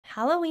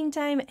Halloween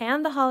time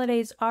and the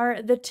holidays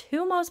are the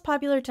two most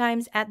popular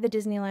times at the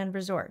Disneyland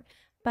Resort.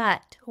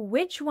 But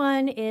which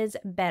one is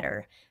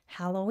better,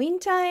 Halloween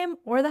time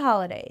or the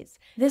holidays?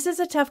 This is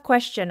a tough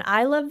question.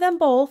 I love them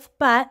both,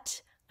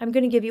 but I'm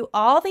going to give you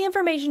all the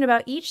information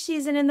about each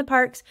season in the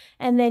parks,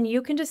 and then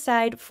you can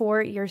decide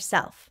for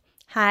yourself.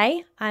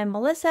 Hi, I'm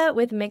Melissa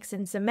with Mix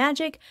and Some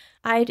Magic.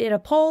 I did a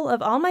poll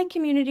of all my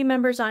community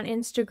members on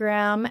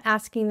Instagram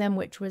asking them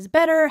which was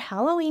better,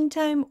 Halloween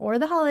time or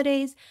the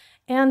holidays,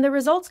 and the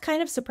results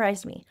kind of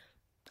surprised me.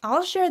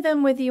 I'll share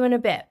them with you in a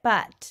bit,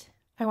 but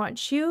I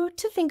want you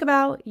to think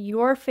about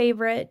your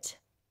favorite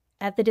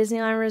at the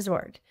Disneyland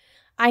Resort.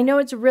 I know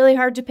it's really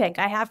hard to pick.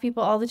 I have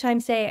people all the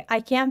time say, I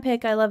can't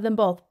pick, I love them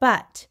both,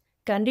 but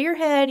gun to your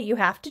head, you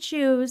have to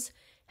choose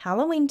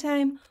Halloween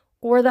time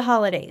or the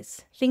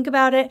holidays. Think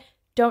about it.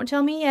 Don't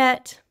tell me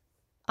yet.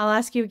 I'll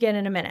ask you again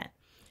in a minute.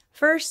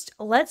 First,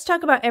 let's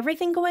talk about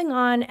everything going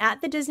on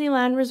at the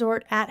Disneyland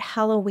Resort at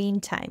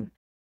Halloween time.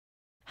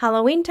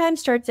 Halloween time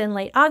starts in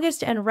late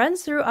August and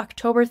runs through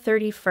October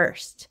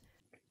 31st.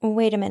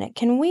 Wait a minute,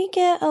 can we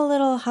get a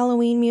little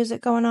Halloween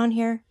music going on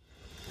here?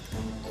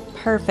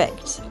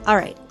 Perfect. All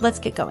right, let's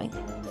get going.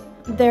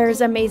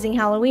 There's amazing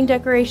Halloween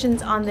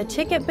decorations on the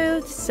ticket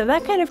booths, so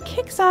that kind of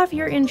kicks off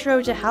your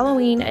intro to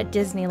Halloween at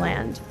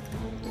Disneyland.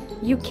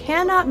 You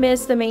cannot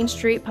miss the Main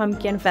Street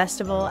Pumpkin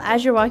Festival.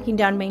 As you're walking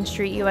down Main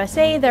Street,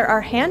 USA, there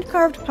are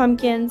hand-carved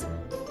pumpkins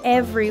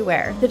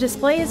everywhere. The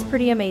display is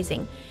pretty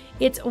amazing.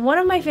 It's one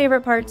of my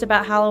favorite parts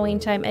about Halloween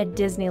time at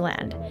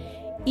Disneyland.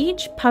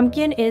 Each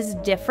pumpkin is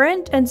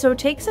different, and so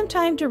take some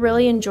time to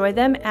really enjoy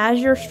them as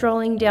you're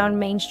strolling down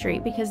Main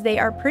Street because they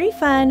are pretty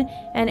fun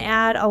and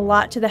add a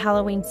lot to the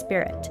Halloween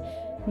spirit.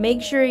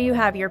 Make sure you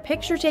have your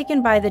picture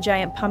taken by the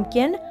giant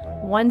pumpkin.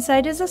 One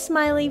side is a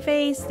smiley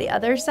face, the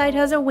other side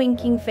has a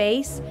winking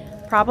face.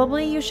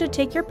 Probably you should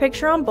take your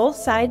picture on both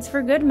sides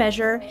for good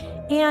measure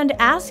and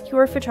ask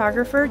your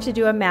photographer to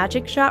do a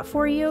magic shot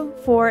for you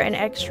for an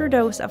extra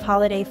dose of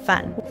holiday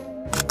fun.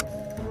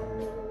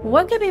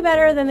 What could be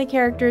better than the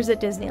characters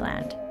at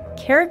Disneyland?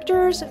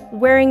 Characters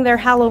wearing their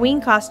Halloween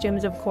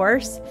costumes, of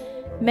course.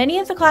 Many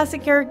of the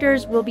classic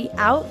characters will be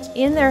out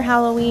in their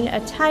Halloween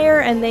attire,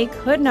 and they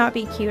could not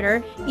be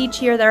cuter.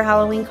 Each year their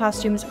Halloween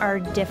costumes are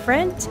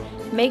different.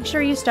 Make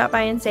sure you stop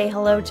by and say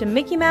hello to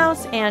Mickey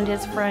Mouse and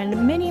his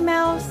friend Minnie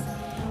Mouse.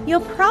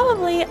 You'll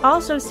probably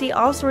also see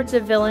all sorts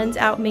of villains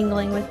out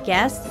mingling with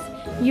guests.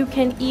 You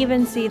can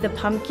even see the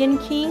Pumpkin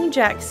King,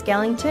 Jack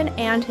Skellington,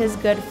 and his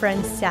good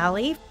friend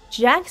Sally.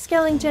 Jack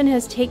Skellington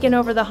has taken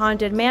over the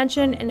Haunted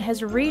Mansion and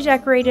has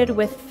redecorated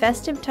with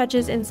festive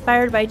touches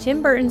inspired by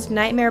Tim Burton's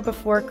Nightmare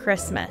Before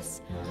Christmas.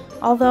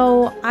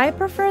 Although I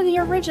prefer the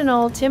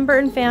original, Tim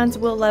Burton fans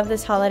will love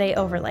this holiday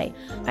overlay.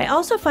 I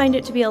also find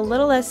it to be a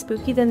little less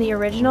spooky than the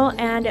original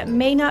and it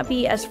may not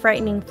be as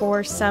frightening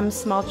for some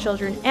small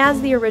children as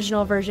the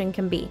original version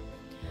can be.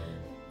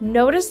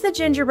 Notice the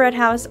gingerbread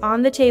house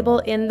on the table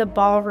in the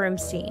ballroom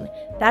scene.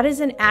 That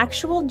is an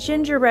actual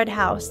gingerbread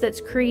house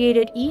that's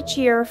created each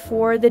year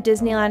for the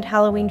Disneyland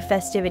Halloween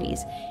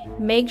festivities.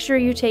 Make sure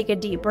you take a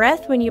deep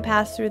breath when you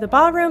pass through the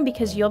ballroom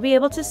because you'll be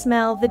able to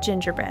smell the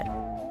gingerbread.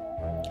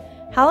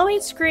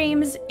 Halloween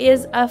Screams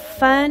is a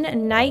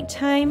fun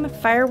nighttime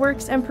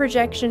fireworks and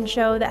projection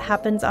show that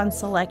happens on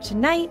select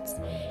nights.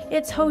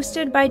 It's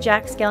hosted by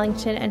Jack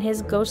Skellington and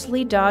his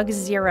ghostly dog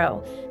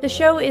Zero. The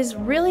show is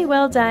really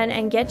well done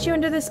and gets you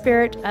into the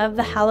spirit of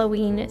the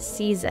Halloween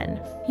season.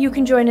 You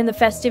can join in the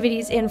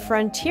festivities in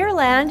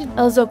Frontierland.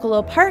 El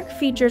Zocalo Park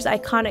features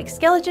iconic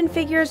skeleton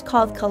figures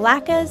called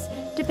calacas,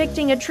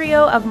 depicting a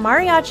trio of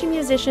mariachi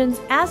musicians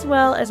as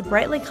well as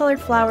brightly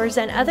colored flowers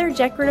and other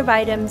decorative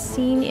items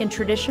seen in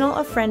traditional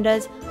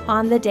ofrendas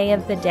on the Day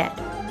of the Dead.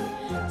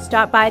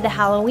 Stop by the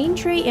Halloween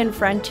tree in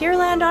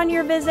Frontierland on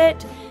your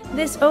visit.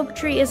 This oak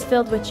tree is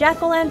filled with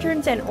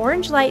jack-o'-lanterns and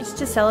orange lights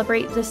to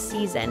celebrate the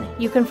season.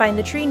 You can find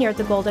the tree near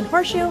the Golden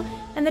Horseshoe,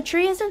 and the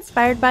tree is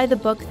inspired by the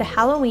book The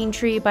Halloween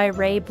Tree by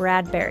Ray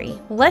Bradbury.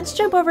 Let's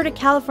jump over to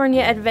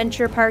California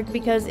Adventure Park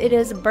because it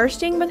is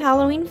bursting with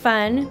Halloween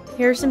fun.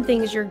 Here are some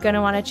things you're going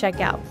to want to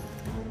check out.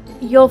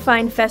 You'll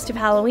find festive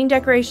Halloween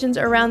decorations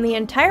around the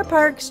entire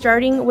park,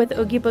 starting with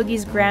Oogie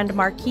Boogie's Grand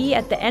Marquee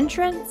at the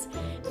entrance.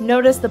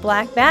 Notice the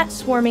Black Bat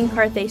swarming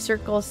Carthay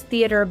Circle's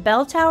Theater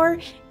Bell Tower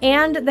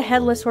and the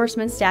Headless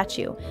Horseman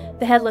statue.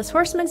 The Headless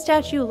Horseman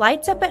statue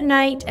lights up at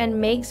night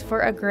and makes for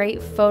a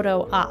great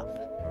photo op.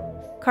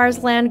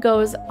 Cars Land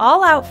goes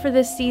all out for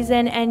this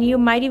season, and you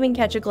might even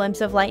catch a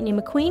glimpse of Lightning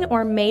McQueen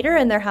or Mater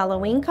in their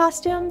Halloween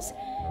costumes.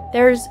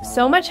 There's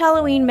so much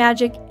Halloween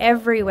magic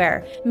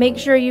everywhere. Make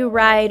sure you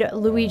ride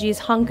Luigi's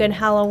Hunkin'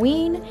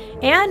 Halloween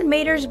and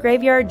Mater's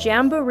Graveyard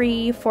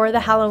Jamboree for the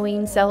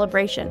Halloween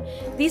celebration.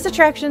 These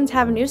attractions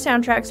have new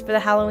soundtracks for the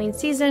Halloween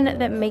season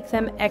that make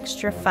them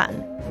extra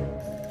fun.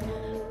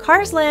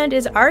 Cars Land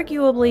is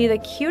arguably the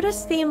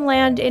cutest themed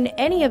land in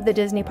any of the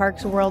Disney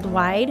parks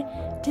worldwide.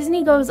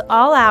 Disney goes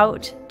all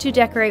out to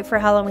decorate for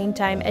Halloween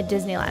time at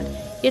Disneyland.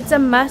 It's a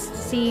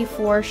must-see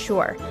for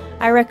sure.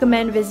 I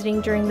recommend visiting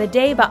during the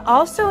day, but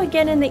also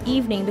again in the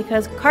evening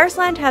because Cars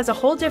Land has a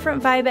whole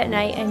different vibe at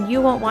night and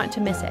you won't want to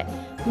miss it.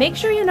 Make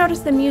sure you notice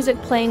the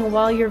music playing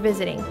while you're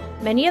visiting.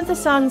 Many of the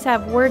songs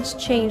have words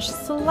changed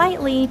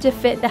slightly to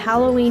fit the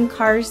Halloween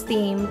Cars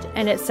themed,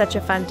 and it's such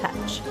a fun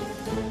touch.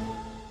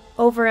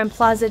 Over in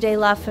Plaza de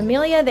la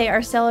Familia, they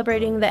are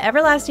celebrating the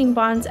everlasting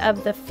bonds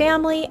of the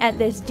family at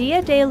this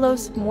Dia de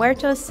los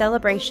Muertos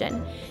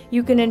celebration.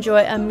 You can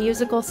enjoy a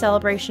musical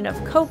celebration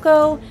of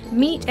Coco,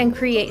 meet and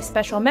create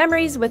special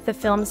memories with the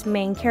film's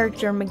main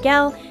character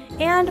Miguel,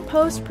 and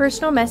post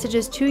personal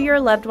messages to your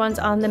loved ones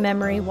on the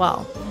memory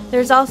wall.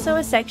 There's also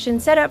a section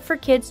set up for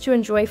kids to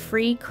enjoy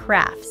free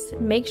crafts.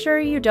 Make sure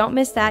you don't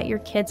miss that, your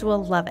kids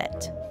will love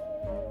it.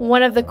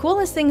 One of the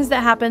coolest things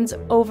that happens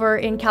over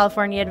in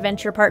California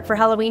Adventure Park for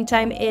Halloween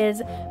time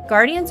is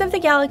Guardians of the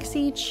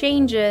Galaxy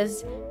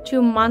changes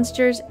to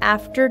Monsters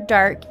After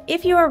Dark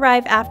if you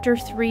arrive after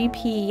 3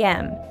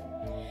 p.m.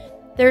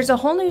 There's a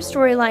whole new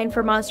storyline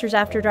for Monsters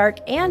After Dark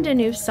and a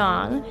new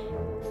song.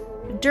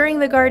 During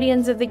the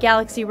Guardians of the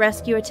Galaxy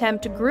rescue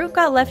attempt, Groot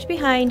got left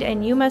behind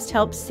and you must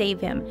help save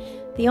him.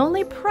 The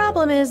only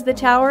problem is the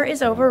tower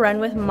is overrun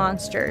with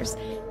monsters.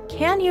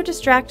 Can you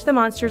distract the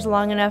monsters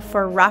long enough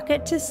for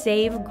Rocket to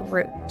save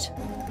Groot?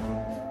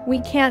 We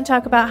can't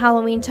talk about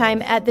Halloween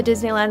time at the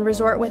Disneyland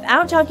Resort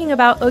without talking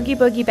about Oogie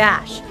Boogie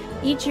Bash.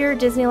 Each year,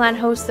 Disneyland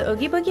hosts the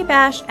Oogie Boogie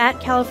Bash at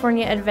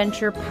California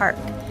Adventure Park.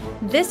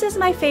 This is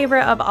my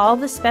favorite of all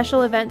the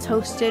special events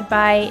hosted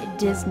by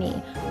Disney.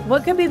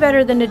 What could be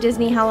better than a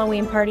Disney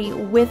Halloween party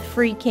with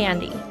free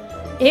candy?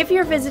 If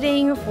you're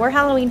visiting for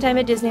Halloween time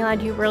at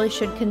Disneyland, you really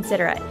should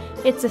consider it.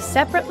 It's a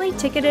separately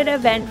ticketed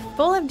event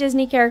full of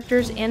Disney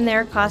characters in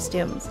their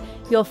costumes.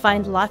 You'll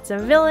find lots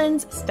of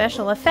villains,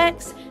 special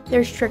effects,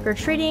 there's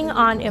trick-or-treating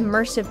on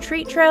immersive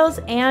treat trails,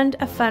 and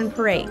a fun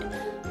parade.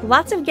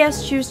 Lots of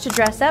guests choose to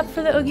dress up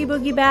for the Oogie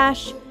Boogie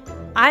Bash.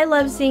 I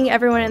love seeing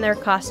everyone in their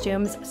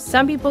costumes.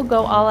 Some people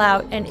go all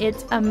out, and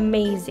it's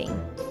amazing.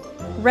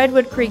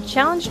 Redwood Creek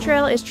Challenge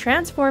Trail is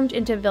transformed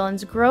into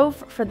Villains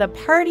Grove for the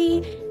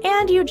party,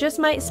 and you just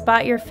might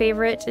spot your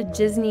favorite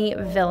Disney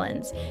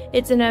villains.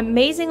 It's an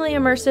amazingly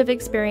immersive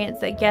experience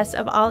that guests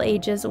of all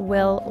ages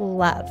will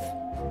love.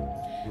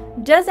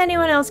 Does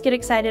anyone else get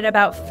excited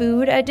about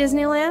food at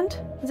Disneyland?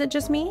 Is it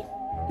just me?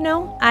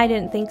 No, I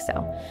didn't think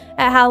so.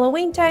 At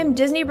Halloween time,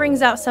 Disney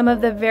brings out some of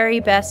the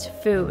very best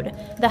food.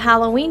 The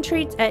Halloween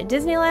treats at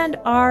Disneyland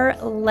are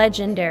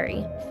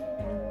legendary.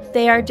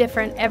 They are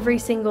different every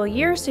single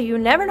year, so you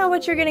never know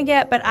what you're gonna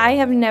get, but I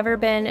have never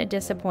been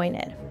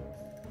disappointed.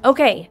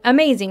 Okay,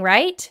 amazing,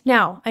 right?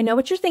 Now, I know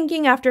what you're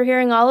thinking after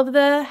hearing all of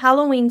the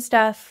Halloween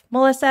stuff.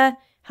 Melissa,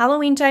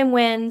 Halloween time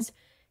wins.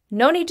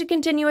 No need to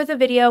continue with the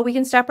video, we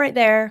can stop right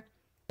there.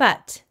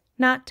 But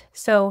not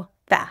so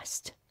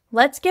fast.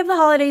 Let's give the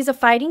holidays a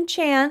fighting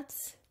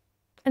chance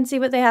and see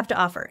what they have to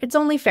offer. It's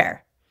only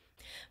fair.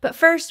 But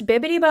first,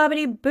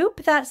 bibbidi-bobbidi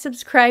boop that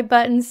subscribe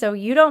button so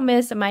you don't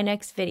miss my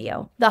next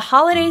video. The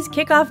holidays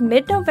kick off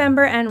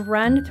mid-November and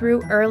run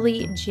through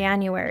early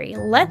January.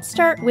 Let's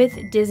start with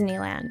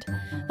Disneyland.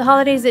 The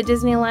holidays at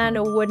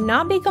Disneyland would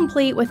not be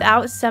complete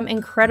without some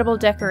incredible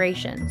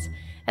decorations.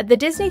 At the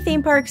Disney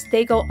theme parks,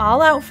 they go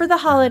all out for the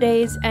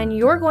holidays, and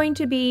you're going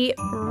to be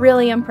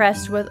really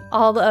impressed with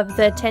all of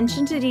the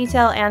attention to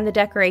detail and the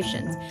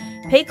decorations.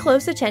 Pay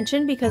close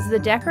attention because the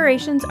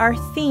decorations are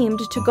themed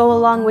to go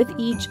along with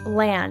each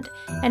land,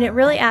 and it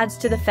really adds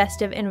to the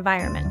festive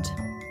environment.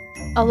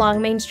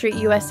 Along Main Street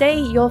USA,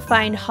 you'll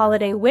find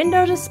holiday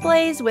window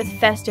displays with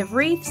festive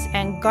wreaths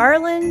and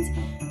garlands,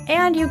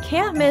 and you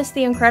can't miss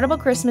the incredible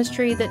Christmas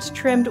tree that's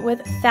trimmed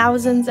with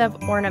thousands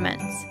of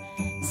ornaments.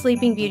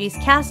 Sleeping Beauty's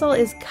castle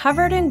is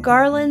covered in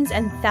garlands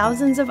and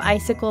thousands of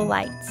icicle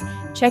lights.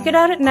 Check it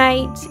out at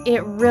night,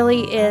 it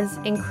really is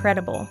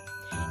incredible.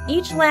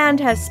 Each land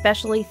has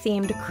specially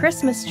themed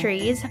Christmas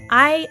trees.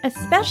 I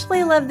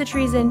especially love the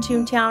trees in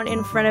Toontown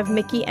in front of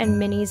Mickey and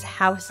Minnie's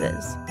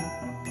houses.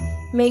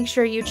 Make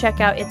sure you check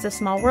out It's a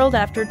Small World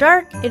After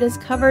Dark. It is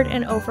covered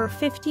in over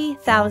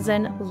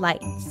 50,000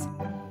 lights.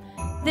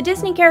 The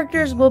Disney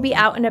characters will be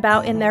out and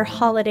about in their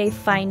holiday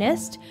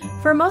finest.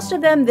 For most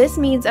of them, this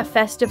means a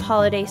festive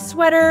holiday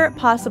sweater,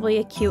 possibly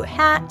a cute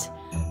hat.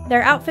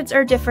 Their outfits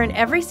are different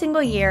every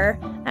single year,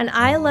 and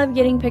I love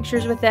getting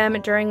pictures with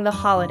them during the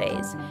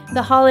holidays.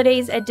 The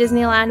holidays at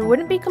Disneyland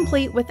wouldn't be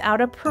complete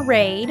without a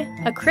parade.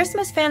 A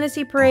Christmas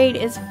fantasy parade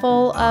is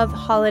full of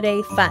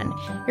holiday fun.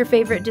 Your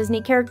favorite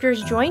Disney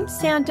characters join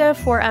Santa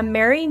for a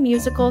merry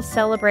musical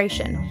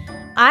celebration.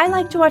 I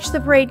like to watch the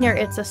parade near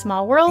It's a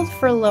Small World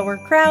for lower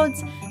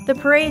crowds. The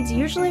parades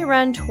usually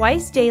run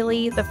twice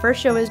daily. The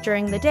first show is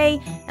during the day,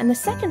 and the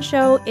second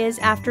show is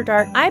after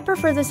dark. I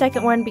prefer the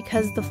second one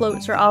because the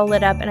floats are all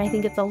lit up, and I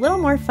think it's a little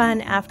more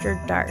fun after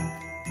dark.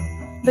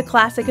 The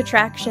classic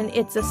attraction,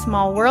 It's a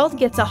Small World,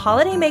 gets a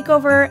holiday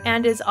makeover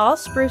and is all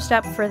spruced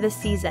up for the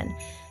season.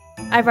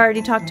 I've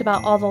already talked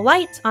about all the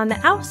lights on the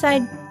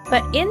outside,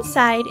 but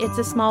inside It's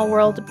a Small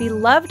World,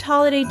 beloved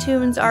holiday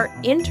tunes are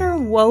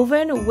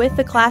interwoven with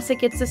the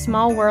classic It's a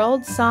Small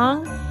World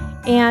song,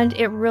 and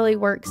it really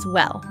works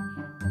well.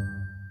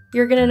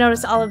 You're going to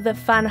notice all of the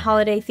fun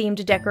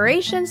holiday-themed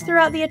decorations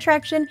throughout the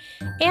attraction,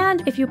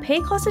 and if you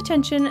pay close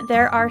attention,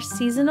 there are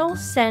seasonal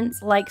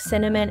scents like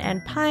cinnamon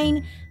and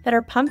pine that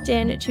are pumped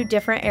in to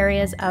different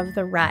areas of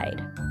the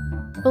ride.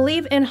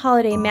 Believe in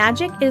Holiday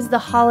Magic is the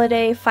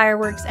holiday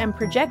fireworks and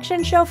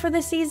projection show for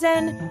the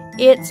season.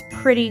 It's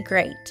pretty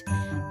great.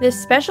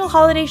 This special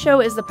holiday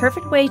show is the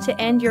perfect way to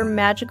end your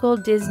magical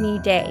Disney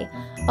day.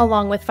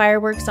 Along with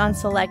fireworks on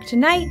select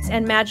nights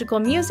and magical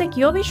music,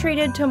 you'll be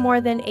treated to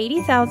more than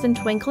 80,000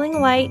 twinkling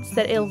lights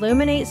that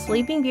illuminate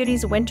Sleeping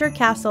Beauty's winter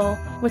castle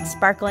with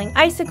sparkling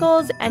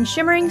icicles and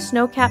shimmering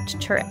snow-capped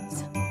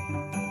turrets.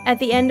 At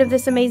the end of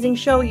this amazing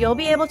show, you'll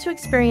be able to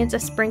experience a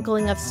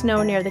sprinkling of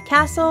snow near the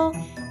castle,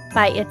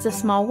 by It's a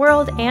Small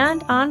World,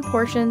 and on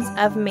portions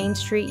of Main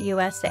Street,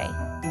 USA.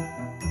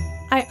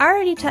 I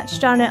already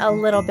touched on it a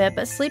little bit,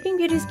 but Sleeping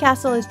Beauty's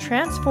castle is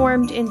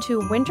transformed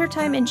into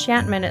wintertime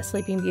enchantment at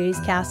Sleeping Beauty's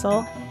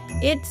castle.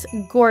 It's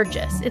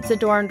gorgeous. It's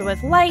adorned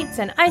with lights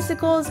and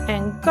icicles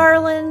and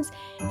garlands.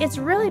 It's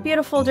really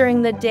beautiful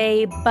during the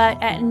day,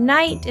 but at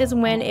night is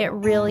when it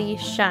really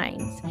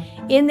shines.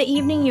 In the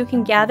evening, you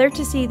can gather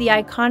to see the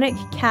iconic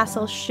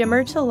castle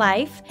shimmer to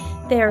life.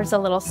 There's a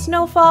little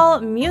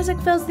snowfall, music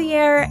fills the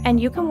air, and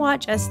you can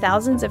watch as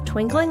thousands of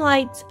twinkling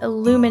lights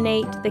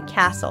illuminate the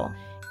castle.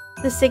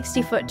 The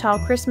 60-foot tall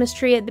Christmas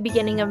tree at the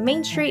beginning of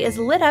Main Street is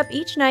lit up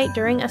each night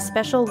during a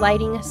special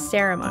lighting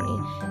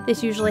ceremony.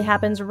 This usually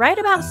happens right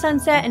about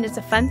sunset, and it's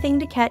a fun thing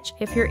to catch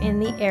if you're in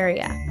the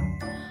area.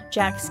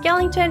 Jack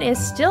Skellington is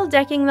still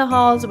decking the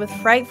halls with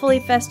frightfully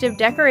festive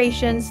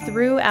decorations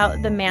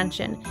throughout the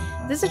mansion.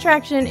 This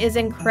attraction is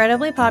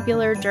incredibly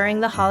popular during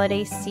the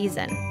holiday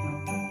season.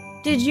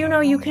 Did you know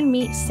you can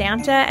meet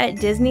Santa at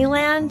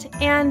Disneyland?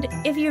 And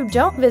if you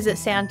don't visit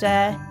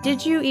Santa,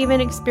 did you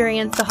even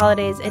experience the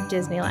holidays at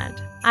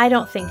Disneyland? I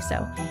don't think so.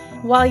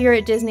 While you're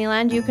at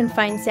Disneyland, you can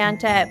find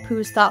Santa at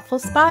Pooh's Thoughtful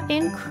Spot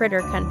in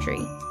Critter Country.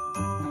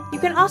 You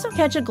can also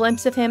catch a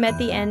glimpse of him at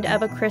the end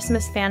of a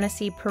Christmas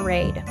fantasy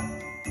parade.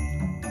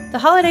 The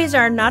holidays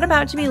are not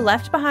about to be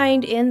left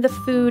behind in the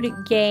food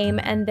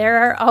game, and there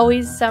are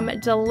always some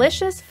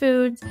delicious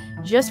foods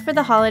just for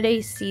the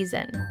holiday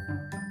season.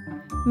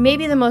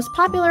 Maybe the most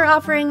popular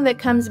offering that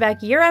comes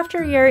back year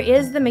after year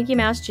is the Mickey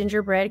Mouse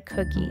gingerbread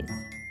cookies.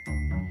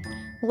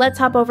 Let's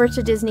hop over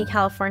to Disney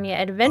California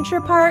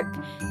Adventure Park.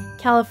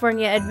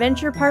 California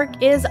Adventure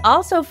Park is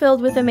also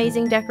filled with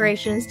amazing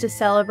decorations to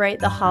celebrate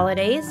the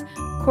holidays.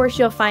 Of course,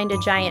 you'll find a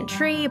giant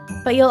tree,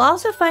 but you'll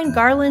also find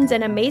garlands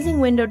and amazing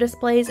window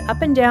displays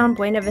up and down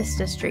Buena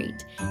Vista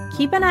Street.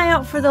 Keep an eye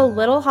out for the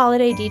little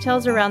holiday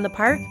details around the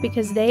park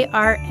because they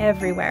are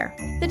everywhere.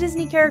 The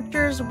Disney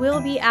characters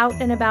will be out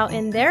and about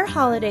in their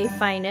holiday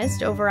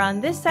finest over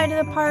on this side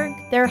of the park.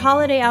 Their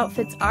holiday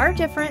outfits are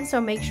different,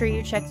 so make sure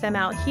you check them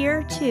out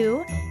here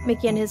too.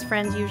 Mickey and his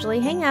friends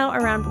usually hang out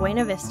around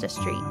Buena Vista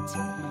Street.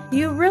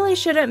 You really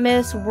shouldn't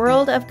miss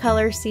World of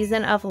Color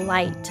Season of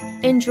Light.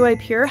 Enjoy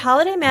pure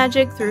holiday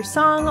magic through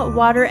song,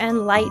 water,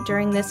 and light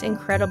during this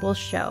incredible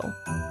show.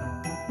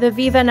 The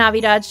Viva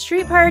Navidad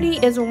Street Party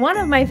is one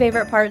of my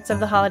favorite parts of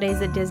the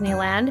holidays at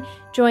Disneyland.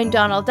 Join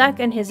Donald Duck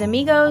and his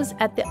amigos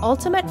at the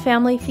Ultimate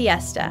Family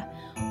Fiesta,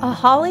 a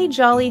holly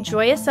jolly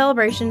joyous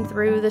celebration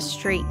through the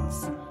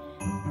streets.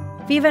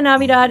 Viva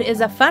Navidad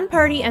is a fun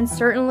party and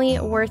certainly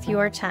worth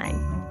your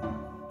time.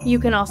 You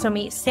can also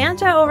meet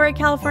Santa over at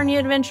California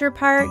Adventure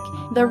Park.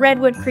 The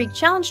Redwood Creek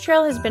Challenge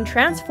Trail has been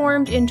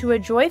transformed into a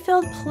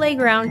joy-filled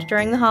playground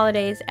during the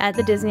holidays at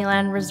the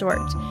Disneyland Resort.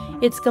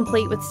 It's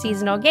complete with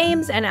seasonal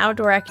games and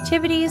outdoor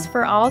activities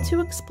for all to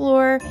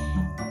explore.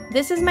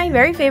 This is my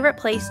very favorite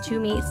place to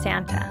meet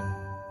Santa.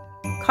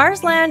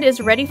 Cars Land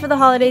is ready for the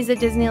holidays at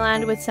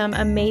Disneyland with some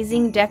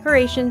amazing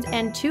decorations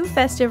and 2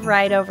 festive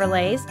ride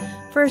overlays.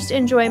 First,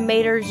 enjoy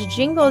Mater's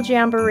Jingle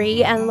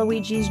Jamboree and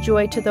Luigi's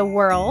Joy to the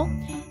Whirl.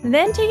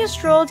 Then take a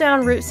stroll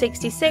down Route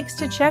 66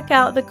 to check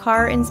out the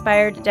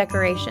car-inspired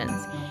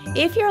decorations.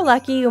 If you're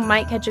lucky, you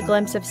might catch a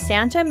glimpse of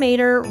Santa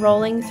Mater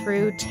rolling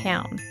through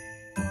town.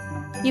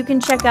 You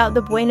can check out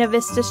the Buena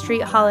Vista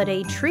Street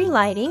holiday tree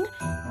lighting.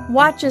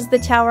 Watch as the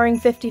towering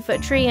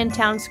 50-foot tree in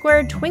Town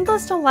Square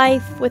twinkles to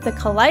life with a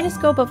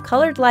kaleidoscope of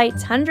colored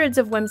lights, hundreds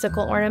of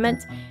whimsical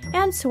ornaments,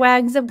 and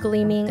swags of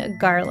gleaming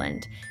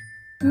garland.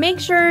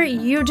 Make sure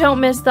you don't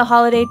miss the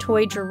holiday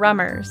toy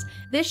drummers.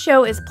 This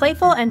show is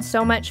playful and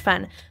so much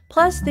fun.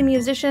 Plus, the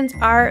musicians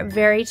are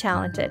very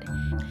talented.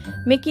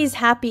 Mickey's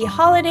Happy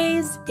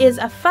Holidays is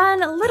a fun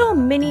little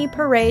mini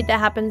parade that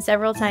happens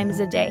several times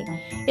a day.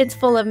 It's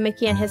full of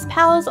Mickey and his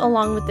pals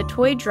along with the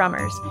toy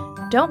drummers.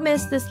 Don't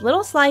miss this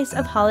little slice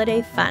of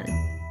holiday fun.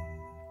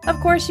 Of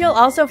course, you'll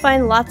also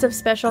find lots of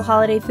special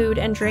holiday food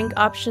and drink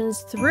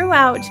options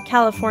throughout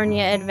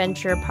California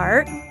Adventure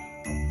Park.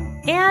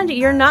 And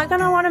you're not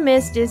going to want to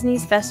miss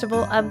Disney's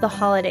Festival of the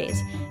Holidays.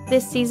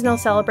 This seasonal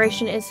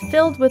celebration is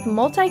filled with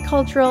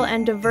multicultural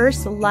and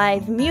diverse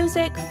live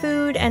music,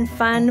 food, and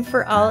fun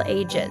for all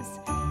ages.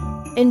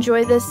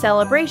 Enjoy this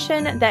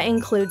celebration that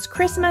includes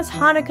Christmas,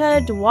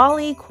 Hanukkah,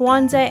 Diwali,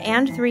 Kwanzaa,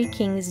 and Three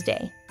Kings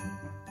Day.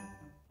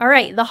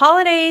 Alright, the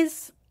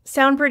holidays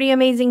sound pretty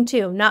amazing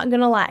too, not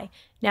gonna lie.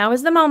 Now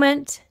is the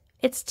moment.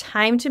 It's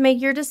time to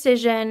make your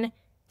decision.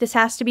 This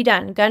has to be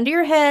done. Gun to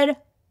your head,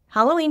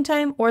 Halloween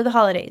time or the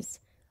holidays.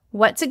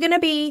 What's it gonna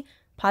be?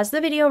 Pause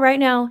the video right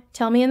now.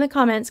 Tell me in the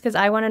comments because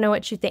I want to know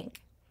what you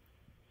think.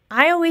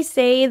 I always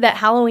say that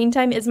Halloween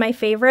time is my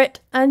favorite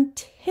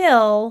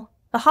until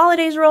the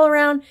holidays roll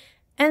around,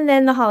 and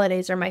then the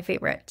holidays are my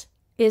favorite.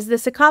 Is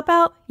this a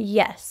cop-out?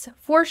 Yes,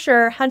 for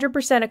sure,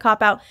 100% a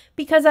cop-out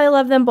because I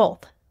love them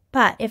both.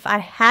 But if I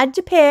had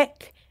to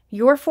pick,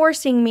 you're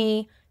forcing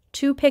me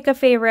to pick a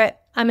favorite,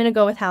 I'm going to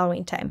go with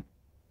Halloween time.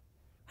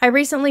 I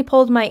recently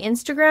polled my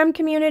Instagram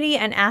community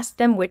and asked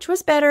them which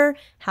was better,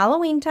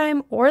 Halloween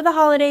time or the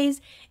holidays,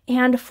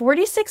 and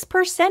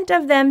 46%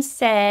 of them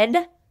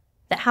said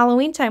that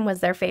Halloween time was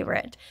their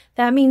favorite.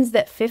 That means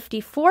that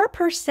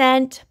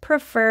 54%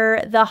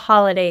 prefer the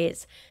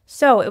holidays.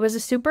 So it was a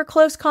super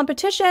close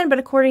competition, but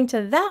according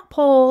to that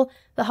poll,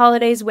 the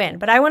holidays win.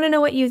 But I want to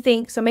know what you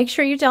think, so make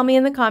sure you tell me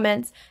in the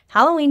comments,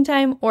 Halloween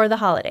time or the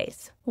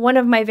holidays. One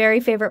of my very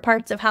favorite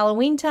parts of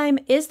Halloween time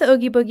is the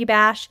Oogie Boogie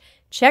Bash.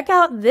 Check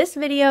out this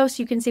video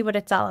so you can see what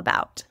it's all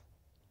about.